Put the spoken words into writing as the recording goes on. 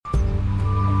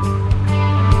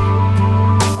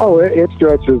Oh, it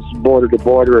stretches border to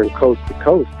border and coast to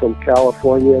coast, from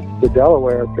California to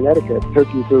Delaware, Connecticut.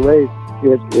 Turkeys are raised.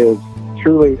 It is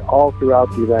truly all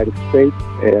throughout the United States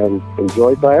and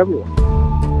enjoyed by everyone.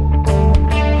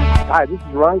 Hi, this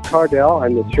is Ron Kardel.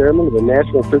 I'm the chairman of the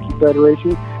National Turkey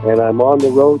Federation, and I'm on the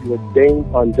road with Dane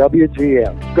on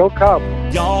WGN. Go Cubs!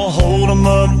 Y'all hold 'em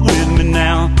up with me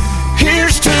now.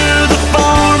 Here's to the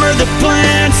farmer that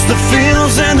plants the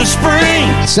fields in the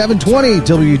spring. 720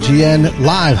 WGN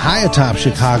live high atop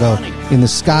Chicago in the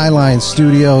Skyline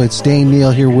studio. It's Dane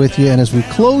Neal here with you. And as we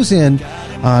close in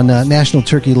on National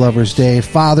Turkey Lovers Day,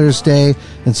 Father's Day,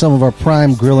 and some of our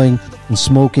prime grilling and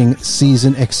smoking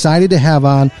season, excited to have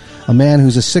on a man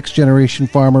who's a sixth-generation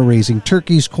farmer raising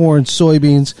turkeys, corn,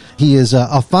 soybeans. He is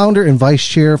a founder and vice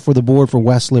chair for the board for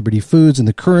West Liberty Foods and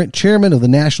the current chairman of the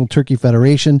National Turkey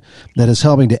Federation that is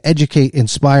helping to educate,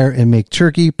 inspire, and make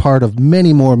turkey part of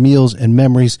many more meals and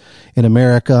memories in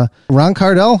America. Ron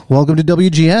Kardel, welcome to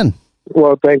WGN.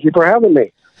 Well, thank you for having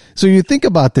me. So you think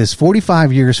about this,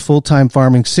 45 years full-time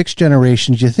farming, 6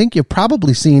 generations, you think you've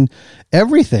probably seen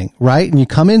everything, right? And you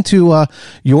come into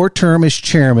your term as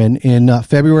chairman in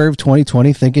February of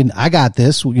 2020 thinking, I got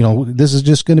this, this is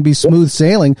just going to be smooth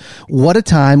sailing. What a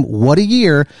time, what a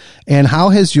year, and how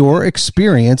has your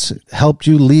experience helped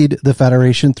you lead the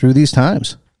Federation through these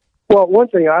times? Well, one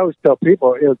thing I always tell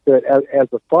people is that as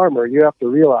a farmer, you have to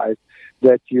realize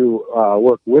that you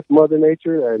work with Mother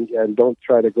Nature and don't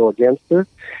try to go against her.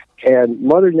 And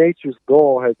Mother Nature's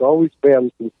goal has always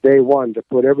been, since day one, to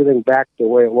put everything back the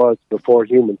way it was before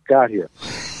humans got here.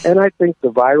 And I think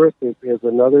the virus is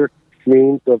another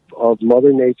means of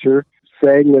Mother Nature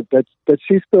saying that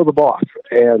she's still the boss.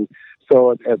 And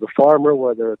so as a farmer,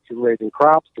 whether it's raising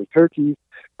crops or turkeys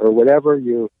or whatever,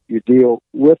 you deal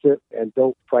with it and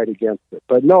don't fight against it.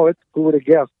 But no, who would have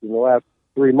guessed in the last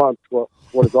 3 months what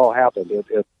has all happened?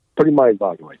 It's pretty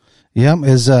mind-boggling. Yeah,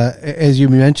 as you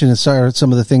mentioned,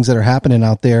 some of the things that are happening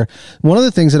out there. One of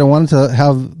the things that I wanted to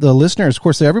have the listeners, of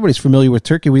course, everybody's familiar with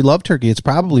turkey. We love turkey. It's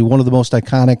probably one of the most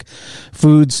iconic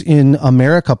foods in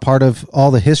America, part of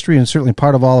all the history and certainly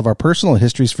part of all of our personal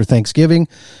histories for Thanksgiving.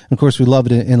 And of course, we love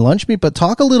it in lunch meat. But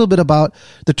talk a little bit about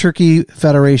the Turkey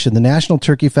Federation, the National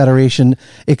Turkey Federation.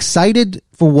 Excited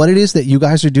for what it is that you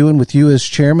guys are doing with you as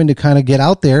chairman to kind of get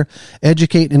out there,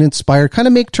 educate and inspire, kind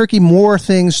of make turkey more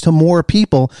things to more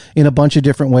people in a bunch of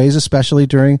different ways, especially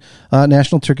during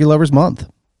National Turkey Lovers Month.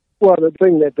 Well, the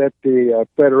thing that the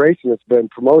Federation has been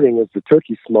promoting is the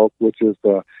turkey smoke, which is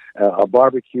a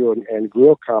barbecue and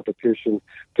grill competition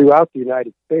throughout the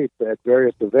United States at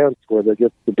various events where there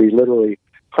gets to be literally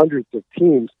hundreds of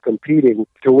teams competing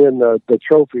to win the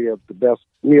trophy of the best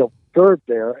meal served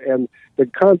there. And the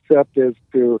concept is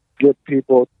to get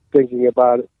people thinking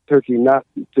about turkey not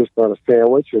just on a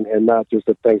sandwich and not just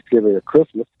at Thanksgiving or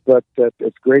Christmas, but that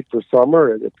it's great for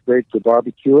summer, it's great for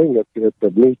barbecuing, it's a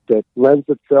meat that lends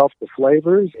itself to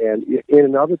flavors and in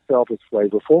and of itself is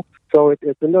flavorful. So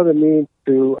it's another means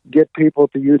to get people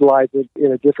to utilize it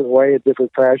in a different way, a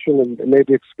different fashion, and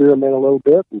maybe experiment a little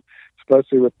bit, and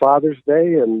especially with Father's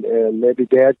Day, and maybe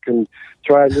Dad can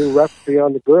try a new recipe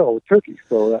on the grill with turkey.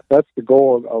 So that's the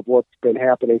goal of what's been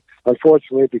happening.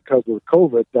 Unfortunately, because of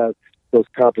COVID, those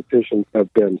competitions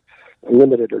have been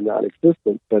limited or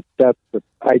non-existent, but that's the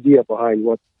idea behind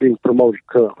what's being promoted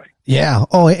currently. Yeah.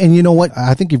 Oh, and you know what?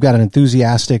 I think you've got an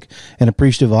enthusiastic and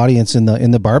appreciative audience in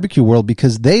the barbecue world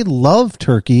because they love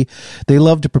turkey. They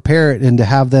love to prepare it and to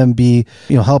have them be,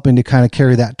 helping to kind of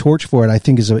carry that torch for it. I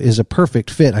think is a perfect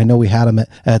fit. I know we had them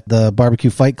at the Barbecue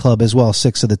Fight Club as well.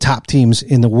 6 of the top teams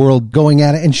in the world going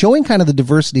at it and showing kind of the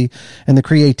diversity and the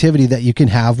creativity that you can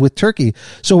have with turkey.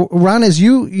 So, Ron, as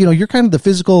you're kind of the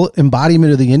physical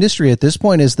embodiment of the industry at this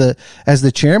point as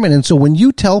the chairman. And so when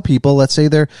you tell people, let's say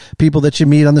they're people that you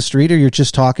meet on the street or you're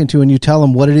just talking to and you tell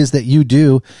them what it is that you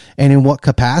do and in what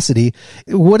capacity,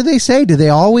 what do they say? Do they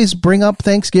always bring up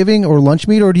Thanksgiving or lunch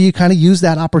meat, or do you kind of use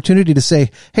that opportunity to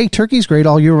say, hey, turkey's great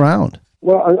all year round?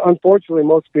 Well, unfortunately,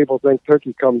 most people think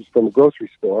turkey comes from a grocery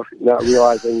store, not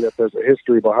realizing that there's a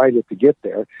history behind it to get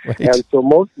there. Right. And so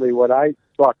mostly what I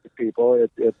talk to people,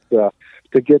 it's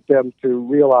to get them to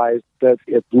realize that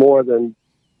it's more than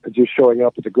just showing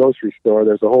up at the grocery store.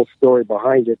 There's a whole story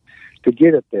behind it to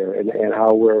get it there, and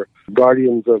how we're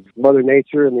guardians of Mother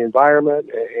Nature and the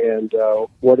environment, and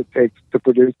what it takes to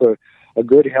produce a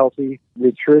good, healthy,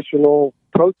 nutritional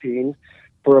protein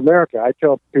for America. I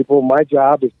tell people my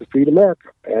job is to feed America,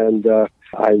 and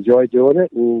I enjoy doing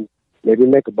it, and maybe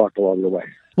make a buck along the way.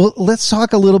 Well, let's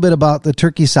talk a little bit about the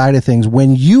turkey side of things.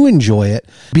 When you enjoy it,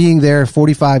 being there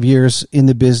 45 years in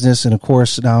the business, and of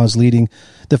course now is leading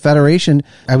the Federation,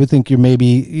 I would think you're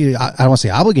maybe, I don't want to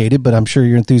say obligated, but I'm sure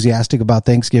you're enthusiastic about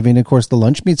Thanksgiving. And of course, the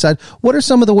lunch meat side. What are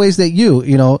some of the ways that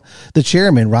the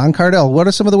chairman, Ron Kardel, what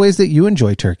are some of the ways that you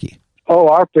enjoy turkey? Oh,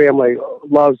 our family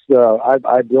loves,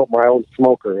 I built my own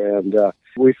smoker, and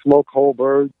we smoke whole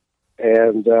birds,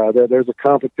 and there's a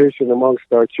competition amongst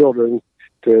our children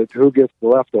to who gets the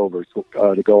leftovers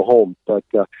to go home. But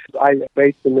I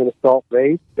base them in a salt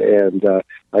base, and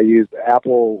I use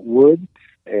apple wood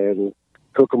and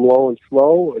cook them low and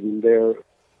slow, and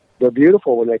they're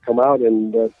beautiful when they come out,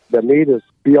 and the meat is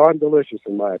beyond delicious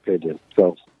in my opinion.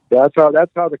 So that's how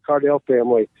the Kardel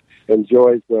family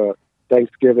enjoys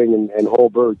Thanksgiving and whole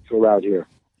birds around here.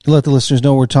 Let the listeners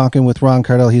know we're talking with Ron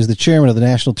Kardel. He's the chairman of the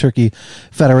National Turkey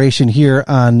Federation here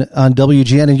on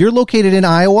WGN. And you're located in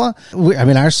Iowa.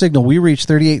 Our signal, we reach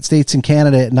 38 states in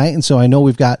Canada at night. And so I know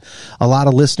we've got a lot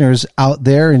of listeners out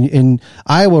there. And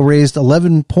Iowa raised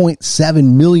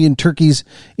 11.7 million turkeys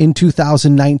in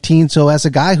 2019. So as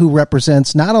a guy who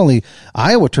represents not only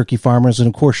Iowa turkey farmers and,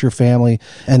 of course, your family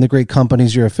and the great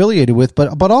companies you're affiliated with,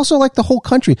 but also like the whole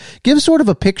country, give sort of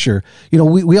a picture.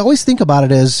 We always think about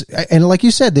it as, and like you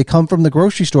said, they come from the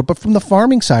grocery store, but from the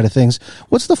farming side of things,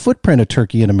 what's the footprint of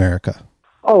turkey in America?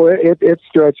 Oh, it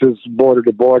stretches border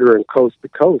to border and coast to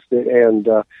coast, and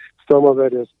some of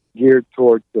it is geared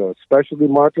towards the specialty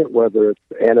market, whether it's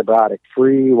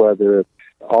antibiotic-free, whether it's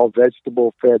all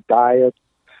vegetable-fed diets.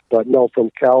 But no, from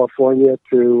California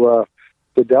to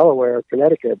Delaware,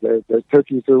 Connecticut, the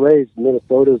turkeys are raised.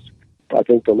 Minnesota's, I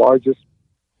think, the largest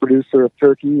producer of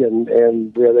turkey,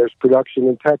 and there's production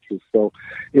in Texas. So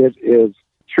it is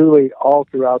truly all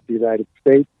throughout the United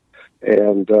States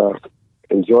and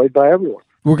enjoyed by everyone.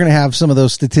 We're going to have some of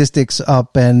those statistics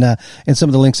up and some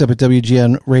of the links up at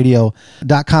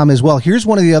WGNradio.com as well. Here's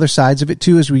one of the other sides of it,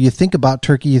 too, is when you think about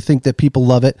turkey, you think that people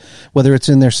love it, whether it's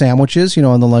in their sandwiches,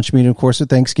 on the lunch meat, of course, at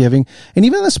Thanksgiving, and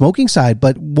even on the smoking side.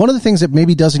 But one of the things that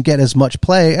maybe doesn't get as much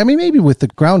play, maybe with the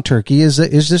ground turkey, is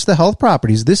just the health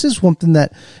properties. This is something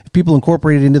that if people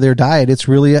incorporate it into their diet, it's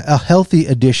really a healthy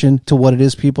addition to what it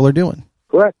is people are doing.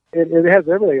 Correct. It has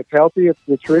everything. It's healthy, it's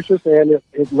nutritious, and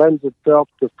it lends itself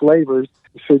to flavors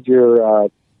should your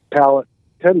palate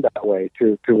tend that way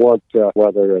to want,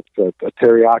 whether it's a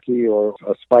teriyaki or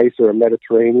a spice or a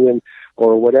Mediterranean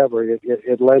or whatever.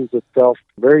 It lends itself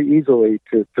very easily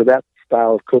to that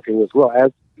style of cooking as well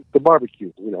as the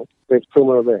barbecue. It's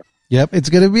similar there. Yep, it's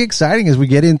going to be exciting as we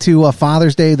get into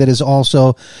Father's Day. That is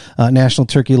also National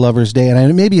Turkey Lovers Day, and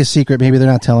it may be a secret. Maybe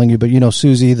they're not telling you, but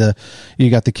Susie, you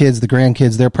got the kids, the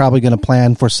grandkids. They're probably going to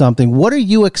plan for something. What are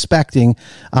you expecting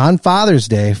on Father's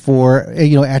Day for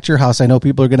at your house? I know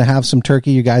people are going to have some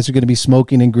turkey. You guys are going to be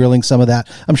smoking and grilling some of that.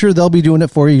 I'm sure they'll be doing it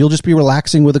for you. You'll just be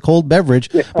relaxing with a cold beverage.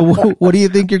 But what do you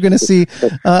think you're going to see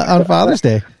on Father's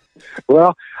Day?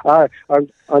 Well,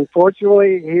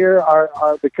 unfortunately, here,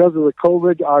 because of the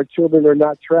COVID, our children are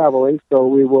not traveling, so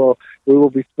we will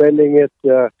be spending it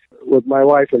with my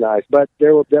wife and I. But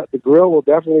the grill will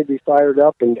definitely be fired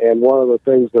up, and one of the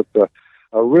things that's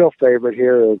a real favorite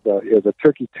here is a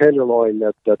turkey tenderloin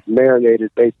that's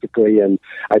marinated basically in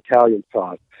Italian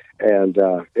sauce, and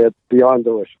it's beyond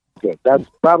delicious. Good. That's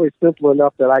probably simple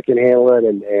enough that I can handle it,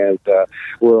 and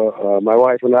my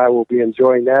wife and I will be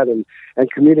enjoying that and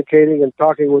communicating and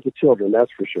talking with the children. That's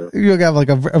for sure. You'll have like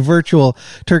a virtual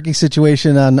turkey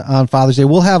situation on Father's Day.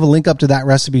 We'll have a link up to that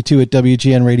recipe too at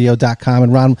WGNradio.com.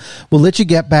 And Ron, we'll let you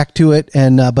get back to it.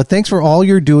 But thanks for all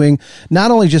you're doing,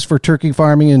 not only just for turkey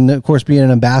farming and of course being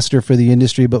an ambassador for the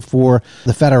industry, but for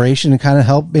the Federation and kind of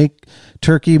help make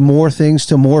turkey more things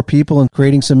to more people and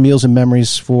creating some meals and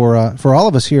memories for all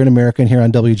of us here in America and here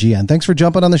on WGN. Thanks for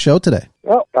jumping on the show today.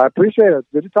 Well, I appreciate it.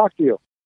 Good to talk to you.